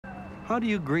how do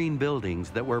you green buildings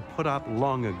that were put up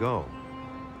long ago?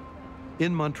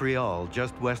 In Montreal,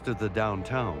 just west of the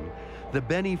downtown, the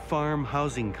Benny Farm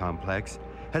housing complex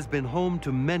has been home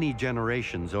to many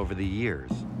generations over the years.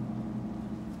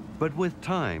 But with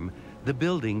time, the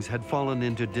buildings had fallen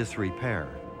into disrepair.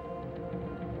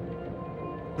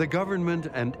 The government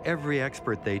and every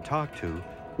expert they talked to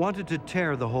wanted to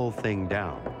tear the whole thing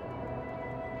down.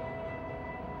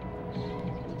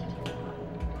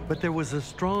 But there was a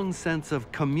strong sense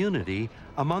of community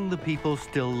among the people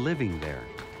still living there.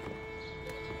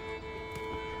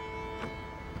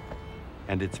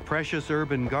 And its precious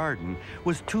urban garden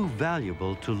was too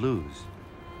valuable to lose.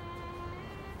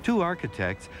 Two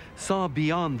architects saw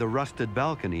beyond the rusted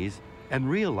balconies and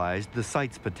realized the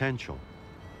site's potential.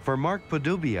 For Mark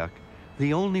Podobiuk,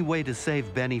 the only way to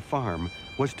save Benny Farm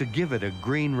was to give it a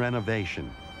green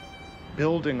renovation.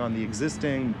 Building on the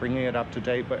existing, bringing it up to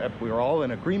date, but we were all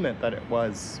in agreement that it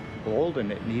was old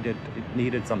and it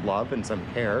needed some love and some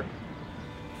care.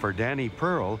 For Danny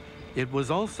Pearl, it was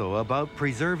also about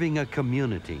preserving a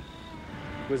community.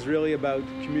 It was really about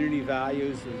community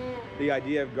values. The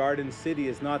idea of Garden City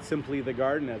is not simply the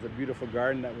garden as a beautiful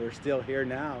garden that we're still here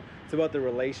now. It's about the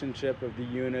relationship of the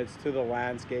units to the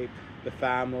landscape, the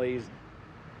families.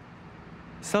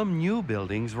 Some new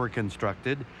buildings were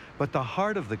constructed, but the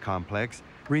heart of the complex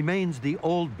remains the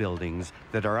old buildings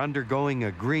that are undergoing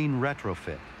a green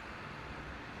retrofit.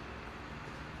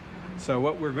 So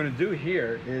what we're going to do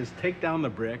here is take down the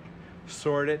brick,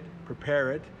 sort it,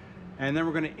 prepare it, and then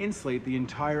we're going to insulate the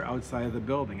entire outside of the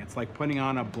building. It's like putting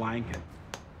on a blanket.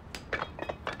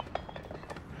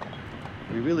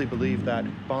 We really believe that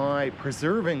by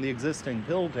preserving the existing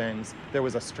buildings, there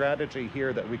was a strategy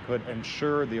here that we could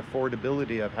ensure the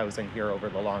affordability of housing here over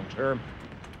the long term.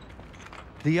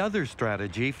 The other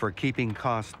strategy for keeping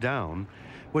costs down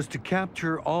was to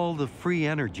capture all the free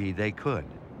energy they could.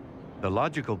 The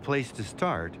logical place to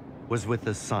start was with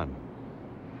the sun.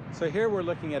 So here we're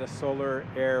looking at a solar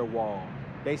air wall,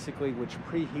 basically which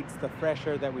preheats the fresh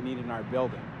air that we need in our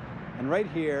building. And right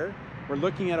here, we're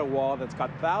looking at a wall that's got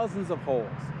thousands of holes.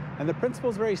 And the principle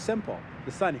is very simple.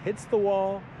 The sun hits the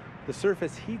wall, the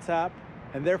surface heats up,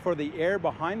 and therefore the air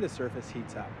behind the surface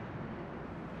heats up.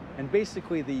 And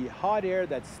basically the hot air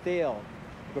that's stale,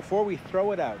 before we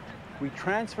throw it out, we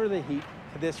transfer the heat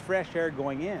to this fresh air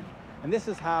going in. And this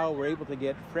is how we're able to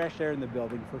get fresh air in the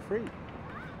building for free.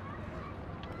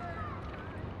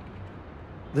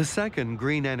 The second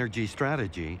green energy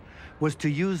strategy was to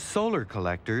use solar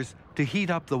collectors to heat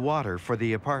up the water for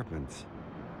the apartments.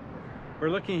 We're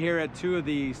looking here at two of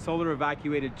the solar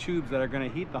evacuated tubes that are going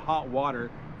to heat the hot water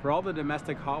for all the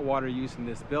domestic hot water use in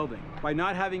this building. By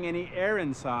not having any air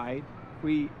inside,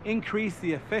 we increase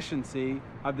the efficiency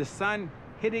of the sun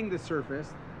hitting the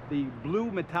surface. The blue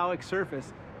metallic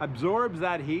surface absorbs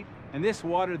that heat, and this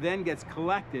water then gets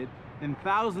collected in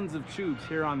thousands of tubes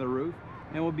here on the roof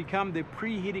and will become the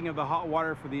preheating of the hot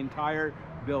water for the entire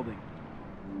building.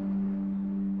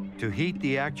 To heat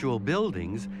the actual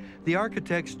buildings, the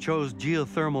architects chose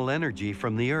geothermal energy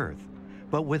from the earth,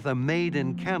 but with a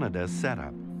made-in-Canada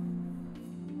setup.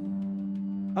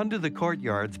 Under the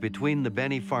courtyards between the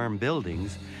Benny Farm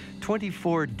buildings,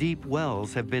 24 deep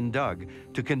wells have been dug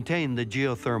to contain the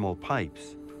geothermal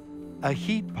pipes. A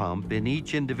heat pump in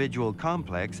each individual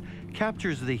complex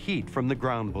captures the heat from the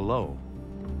ground below.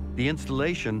 The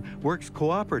installation works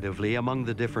cooperatively among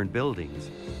the different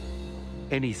buildings.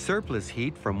 Any surplus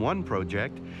heat from one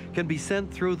project can be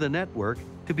sent through the network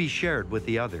to be shared with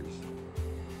the others.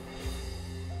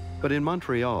 But in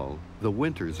Montreal, the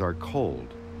winters are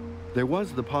cold. There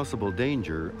was the possible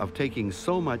danger of taking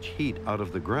so much heat out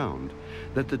of the ground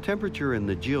that the temperature in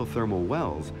the geothermal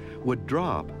wells would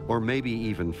drop or maybe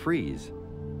even freeze.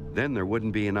 Then there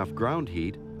wouldn't be enough ground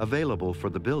heat available for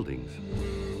the buildings.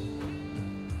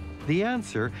 The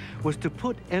answer was to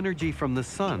put energy from the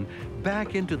sun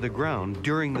back into the ground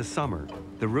during the summer.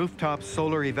 The rooftop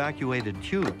solar evacuated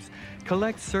tubes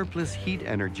collect surplus heat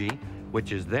energy,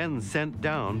 which is then sent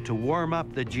down to warm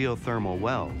up the geothermal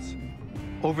wells.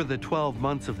 Over the 12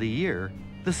 months of the year,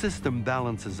 the system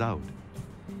balances out.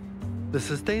 The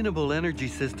sustainable energy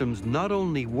systems not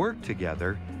only work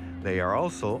together, they are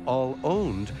also all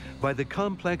owned by the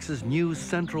complex's new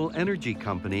central energy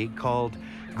company called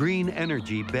Green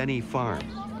Energy Benny Farm.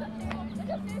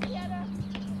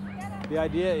 The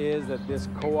idea is that this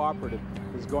cooperative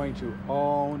is going to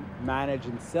own, manage,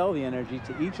 and sell the energy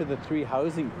to each of the three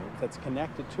housing groups that's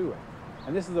connected to it.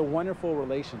 And this is a wonderful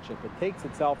relationship. It takes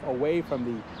itself away from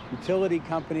the utility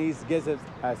companies, gives it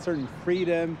a certain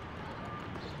freedom.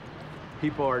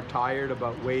 People are tired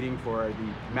about waiting for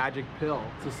the magic pill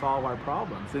to solve our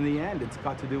problems. In the end, it's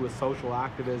got to do with social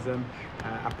activism,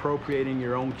 appropriating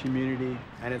your own community,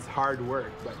 and it's hard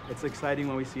work. But it's exciting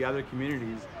when we see other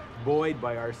communities buoyed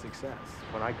by our success.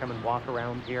 When I come and walk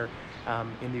around here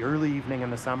in the early evening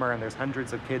in the summer and there's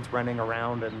hundreds of kids running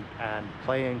around and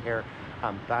playing here,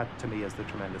 that to me is the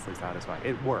tremendously satisfying.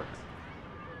 It works.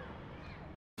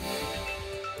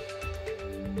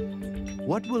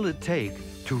 What will it take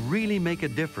to really make a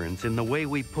difference in the way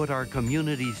we put our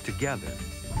communities together?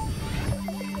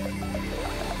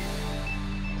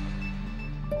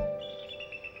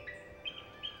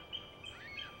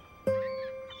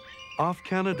 Off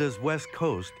Canada's west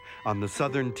coast, on the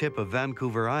southern tip of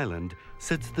Vancouver Island,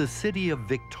 sits the city of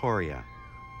Victoria.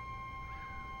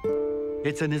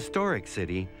 It's an historic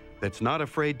city that's not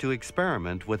afraid to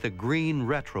experiment with a green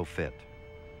retrofit.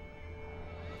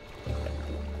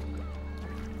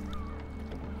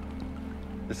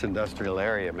 This industrial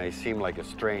area may seem like a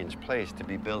strange place to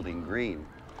be building green,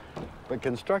 but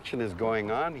construction is going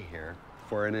on here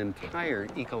for an entire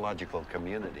ecological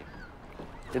community.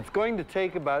 It's going to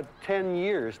take about 10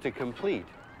 years to complete,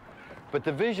 but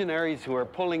the visionaries who are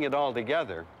pulling it all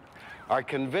together are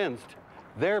convinced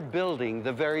they're building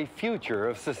the very future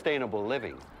of sustainable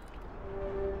living.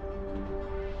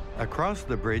 Across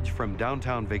the bridge from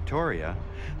downtown Victoria,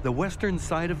 the western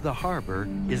side of the harbor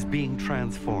is being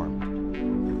transformed.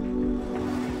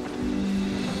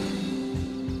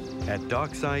 At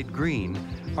Dockside Green,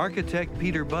 architect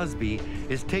Peter Busby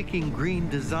is taking green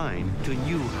design to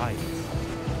new heights.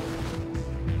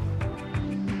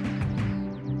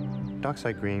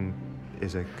 Dockside Green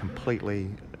is a completely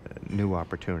new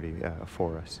opportunity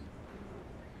for us.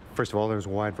 First of all, there's a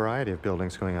wide variety of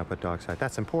buildings going up at Dockside.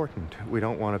 That's important. We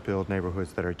don't want to build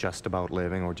neighborhoods that are just about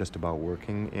living or just about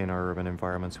working in our urban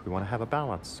environments. We want to have a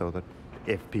balance so that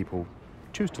if people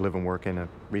choose to live and work in a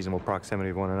reasonable proximity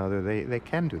of one another, they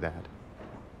can do that.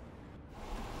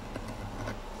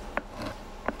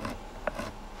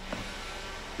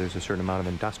 There's a certain amount of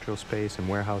industrial space and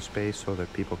warehouse space so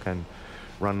that people can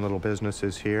run little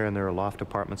businesses here, and there are loft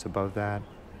apartments above that.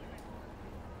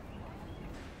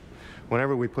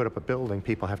 Whenever we put up a building,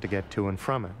 people have to get to and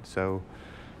from it. So,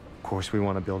 of course, we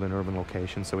want to build an urban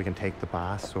location so we can take the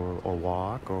bus or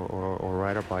walk or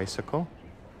ride our bicycle.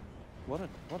 What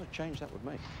a change that would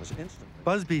make. It was instant.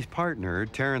 Busby's partner,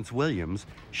 Terrence Williams,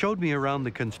 showed me around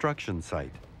the construction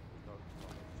site.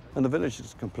 When the village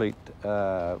is complete,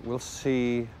 we'll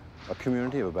see a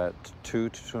community of about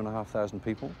 2,000 to 2,500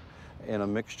 people in a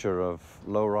mixture of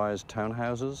low-rise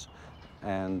townhouses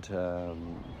and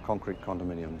concrete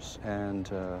condominiums and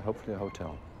hopefully a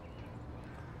hotel.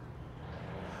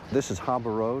 This is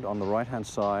Harbour Road. On the right-hand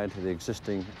side, the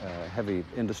existing heavy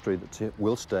industry that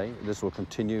will stay. This will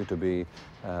continue to be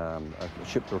a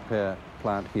ship repair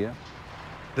plant here.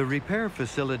 The repair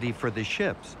facility for the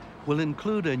ships will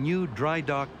include a new dry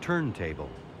dock turntable.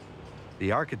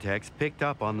 The architects picked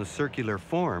up on the circular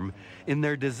form in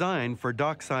their design for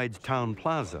Dockside's Town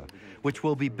Plaza, which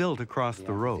will be built across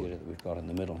the road. That we've got in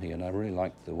the middle here, and I really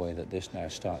like the way that this now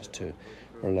starts to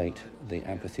relate the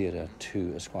amphitheatre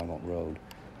to Esquimalt Road.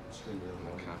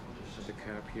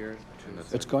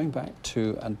 It's going back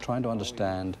to and trying to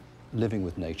understand living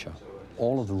with nature.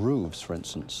 All of the roofs, for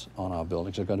instance, on our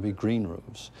buildings are going to be green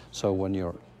roofs. So when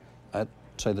you're at,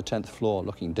 say, the 10th floor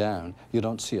looking down, you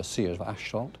don't see a sea of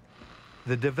asphalt.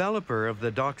 The developer of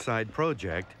the Dockside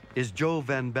project is Joe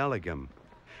Van Belleghem.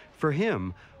 For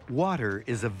him, water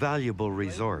is a valuable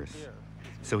resource.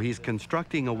 So he's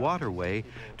constructing a waterway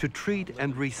to treat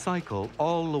and recycle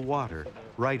all the water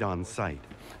right on site.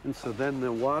 And so then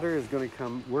the water is going to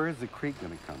come, where is the creek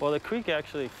going to come? Well, the creek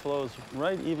actually flows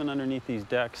right even underneath these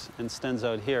decks and extends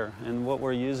out here. And what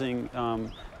we're using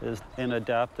is an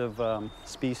adaptive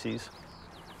species,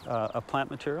 a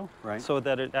plant material, right, so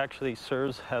that it actually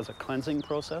serves as a cleansing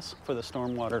process for the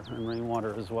stormwater and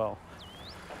rainwater as well.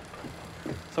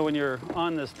 So when you're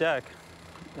on this deck,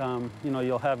 you know,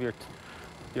 you'll have your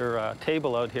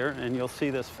table out here, and you'll see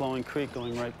this flowing creek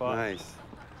going right by. Nice.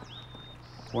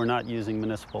 We're not using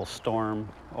municipal storm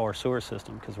or sewer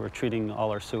system because we're treating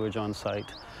all our sewage on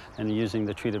site and using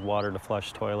the treated water to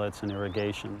flush toilets and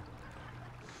irrigation.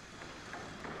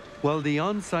 While the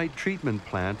on-site treatment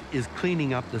plant is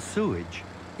cleaning up the sewage,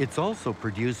 it's also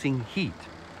producing heat.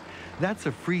 That's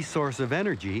a free source of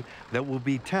energy that will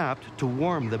be tapped to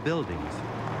warm the buildings.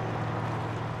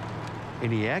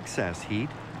 Any excess heat,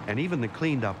 and even the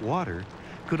cleaned up water,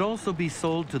 could also be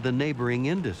sold to the neighboring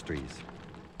industries.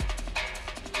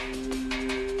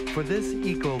 For this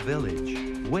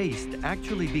eco-village, waste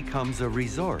actually becomes a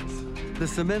resource. The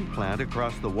cement plant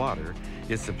across the water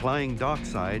is supplying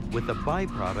dockside with a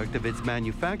byproduct of its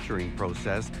manufacturing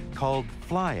process called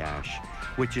fly ash,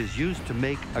 which is used to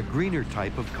make a greener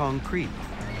type of concrete.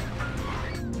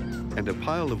 And a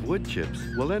pile of wood chips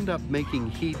will end up making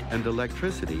heat and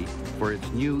electricity for its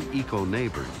new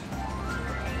eco-neighbors.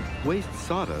 Waste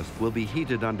sawdust will be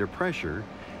heated under pressure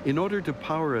in order to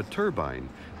power a turbine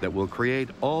that will create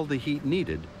all the heat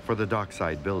needed for the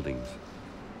dockside buildings.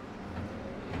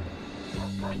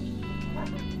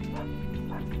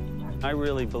 I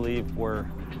really believe where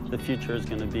the future is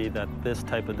going to be that this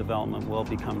type of development will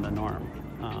become the norm,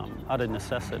 out of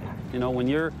necessity. You know, when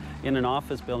you're in an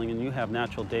office building and you have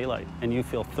natural daylight and you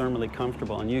feel thermally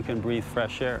comfortable and you can breathe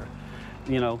fresh air,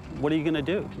 you know, what are you going to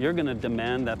do? You're going to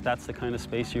demand that that's the kind of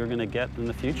space you're going to get in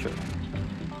the future.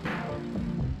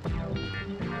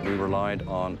 We relied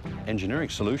on engineering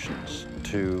solutions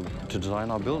to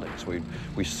design our buildings.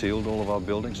 We sealed all of our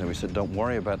buildings and we said, don't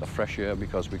worry about the fresh air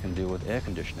because we can deal with air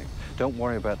conditioning. Don't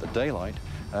worry about the daylight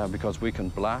because we can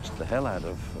blast the hell out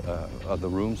of the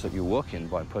rooms that you work in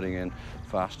by putting in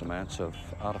vast amounts of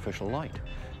artificial light.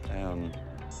 And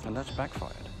that's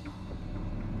backfired.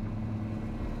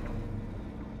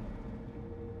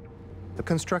 The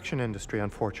construction industry,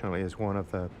 unfortunately, is one of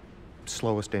the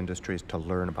slowest industries to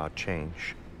learn about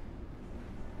change.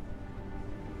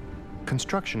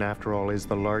 Construction, after all, is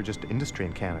the largest industry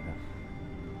in Canada.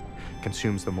 It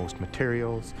consumes the most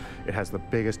materials. It has the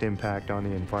biggest impact on the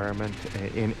environment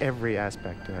in every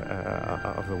aspect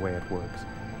of the way it works.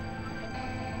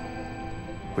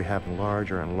 We have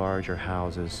larger and larger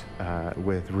houses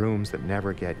with rooms that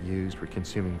never get used. We're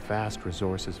consuming vast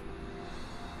resources.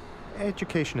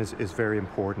 Education is very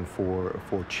important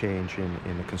for change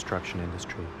in the construction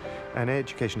industry. And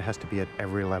education has to be at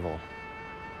every level.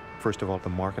 First of all, the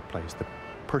marketplace, the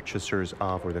purchasers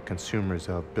of or the consumers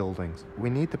of buildings. We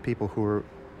need the people who are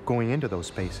going into those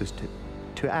spaces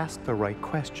to ask the right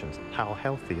questions. How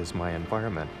healthy is my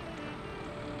environment?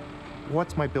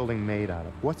 What's my building made out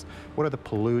of? What are the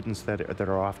pollutants that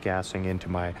are off-gassing into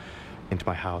my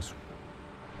house?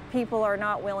 People are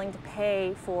not willing to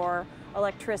pay for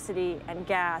electricity and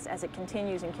gas as it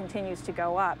continues to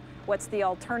go up. What's the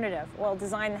alternative? Well,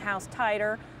 design the house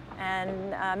tighter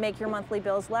and make your monthly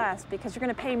bills less, because you're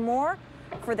going to pay more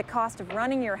for the cost of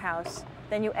running your house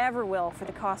than you ever will for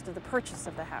the cost of the purchase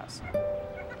of the house.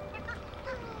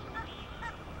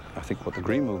 I think what the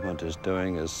green movement is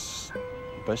doing is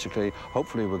basically,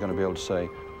 hopefully we're going to be able to say,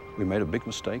 we made a big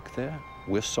mistake there,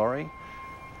 we're sorry,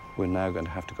 we're now going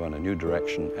to have to go in a new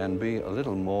direction and be a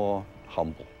little more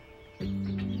humble.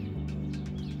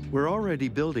 We're already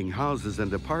building houses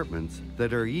and apartments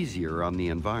that are easier on the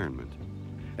environment.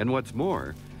 And what's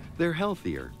more, they're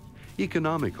healthier,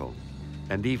 economical,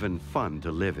 and even fun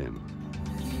to live in.